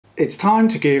It's time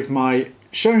to give my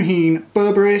Shohin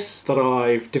Berberis that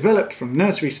I've developed from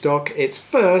nursery stock its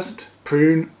first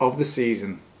prune of the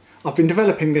season. I've been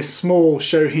developing this small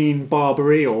Shohin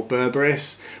Barbary or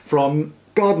Berberis from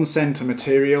garden centre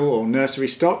material or nursery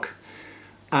stock,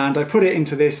 and I put it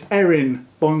into this Erin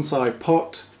bonsai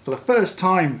pot for the first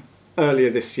time earlier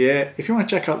this year. If you want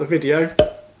to check out the video.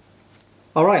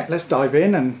 Alright, let's dive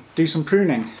in and do some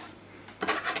pruning.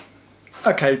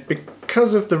 Okay,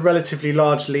 because of the relatively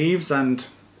large leaves and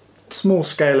small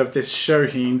scale of this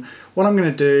Shohin, what I'm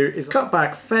going to do is cut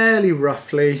back fairly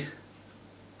roughly,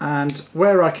 and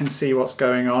where I can see what's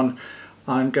going on,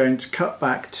 I'm going to cut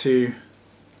back to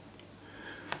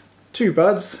 2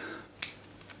 buds,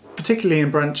 particularly in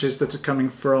branches that are coming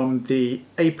from the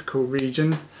apical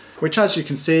region, which as you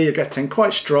can see are getting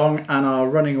quite strong and are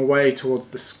running away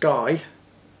towards the sky.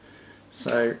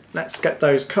 So let's get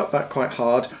those cut back quite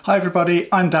hard. Hi everybody,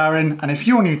 I'm Darren, and if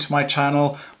you're new to my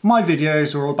channel, my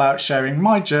videos are all about sharing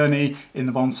my journey in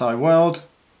the bonsai world.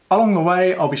 Along the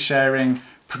way I'll be sharing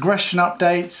progression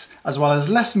updates as well as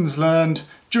lessons learned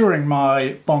during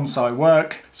my bonsai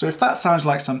work. So if that sounds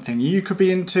like something you could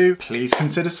be into, please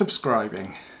consider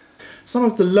subscribing. Some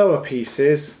of the lower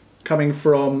pieces coming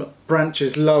from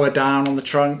branches lower down on the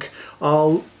trunk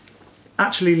I'll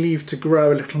actually leave to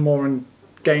grow a little more and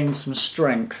gain some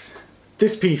strength.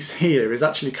 This piece here is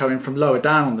actually coming from lower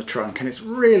down on the trunk and it's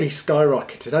really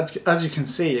skyrocketed. As you can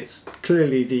see, it's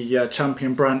clearly the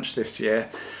champion branch this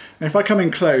year. And if I come in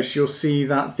close, you'll see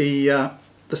that the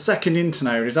second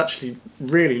internode is actually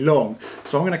really long.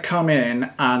 So I'm going to come in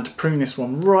and prune this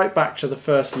one right back to the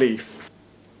first leaf.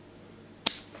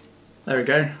 There we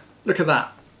go. Look at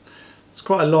that. It's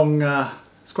quite a long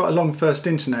first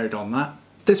internode on that.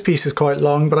 This piece is quite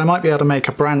long, but I might be able to make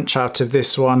a branch out of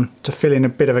this one to fill in a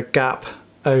bit of a gap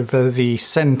over the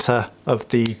centre of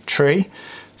the tree.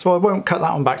 So I won't cut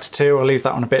that one back to 2, I'll leave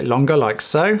that one a bit longer like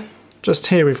so. Just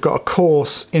here we've got a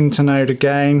coarse internode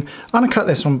again. I'm going to cut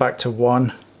this one back to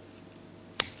 1.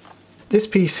 This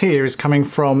piece here is coming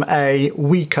from a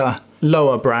weaker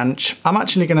lower branch. I'm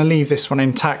actually going to leave this one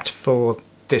intact for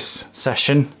this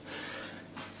session.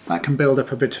 That can build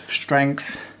up a bit of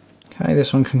strength. Okay,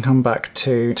 this one can come back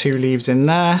to 2 leaves in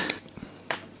there.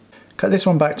 Cut this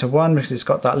one back to 1 because it's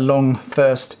got that long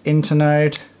first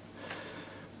internode.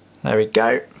 There we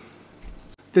go.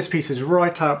 This piece is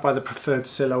right out by the preferred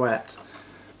silhouette.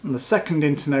 And the second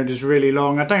internode is really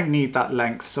long. I don't need that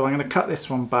length, so I'm going to cut this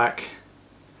one back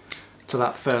to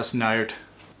that first node.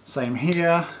 Same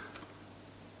here.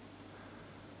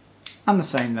 And the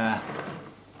same there.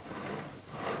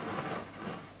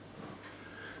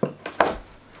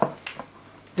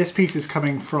 This piece is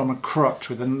coming from a crotch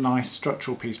with a nice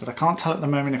structural piece, but I can't tell at the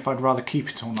moment if I'd rather keep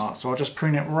it or not, so I'll just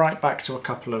prune it right back to a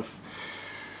couple of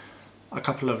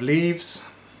leaves.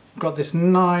 I've got this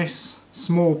nice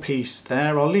small piece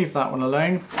there, I'll leave that one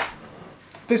alone.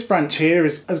 This branch here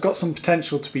has got some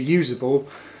potential to be usable.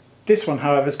 This one,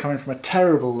 however, is coming from a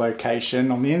terrible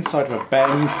location on the inside of a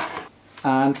bend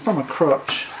and from a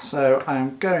crotch, so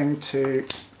I'm going to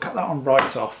cut that one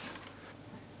right off.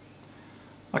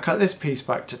 I cut this piece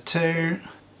back to 2.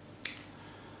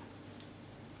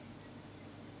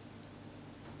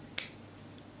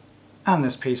 And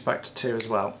this piece back to 2 as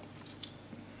well.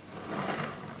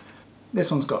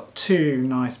 This one's got 2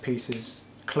 nice pieces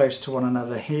close to one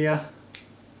another here.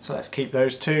 So let's keep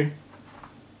those 2.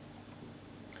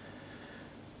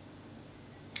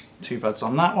 2 buds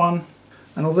on that one.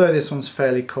 And although this one's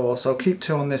fairly coarse, I'll keep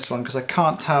 2 on this one because I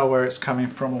can't tell where it's coming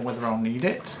from or whether I'll need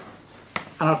it.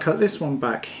 And I'll cut this one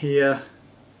back here,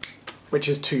 which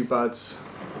is 2 buds.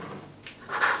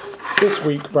 This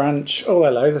weak branch, oh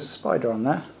hello, there's a spider on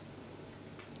there.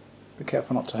 Be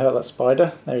careful not to hurt that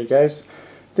spider, there he goes.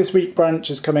 This weak branch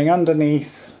is coming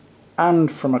underneath and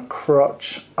from a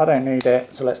crotch. I don't need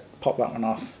it, so let's pop that one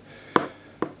off.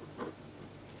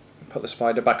 Put the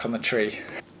spider back on the tree.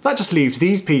 That just leaves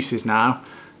these pieces now.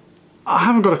 I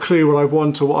haven't got a clue what I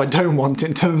want or what I don't want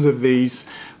in terms of these.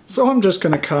 So I'm just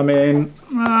going to come in,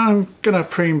 I'm going to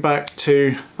prune back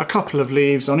to a couple of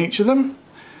leaves on each of them,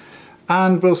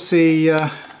 and we'll see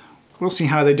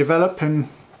how they develop and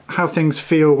how things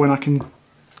feel when I can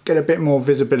get a bit more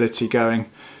visibility going.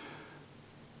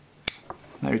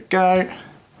 There we go.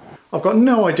 I've got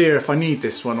no idea if I need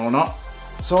this one or not,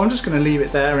 so I'm just going to leave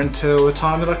it there until the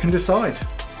time that I can decide.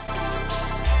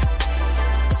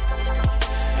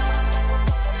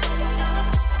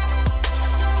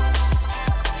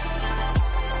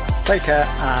 Take care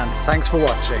and thanks for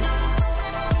watching.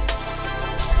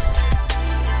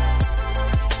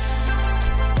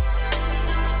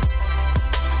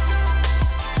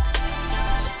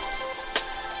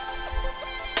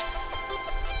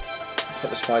 Put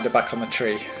the spider back on the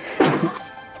tree.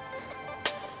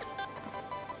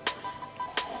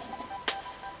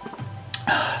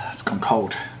 That's gone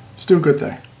cold. Still good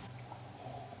though.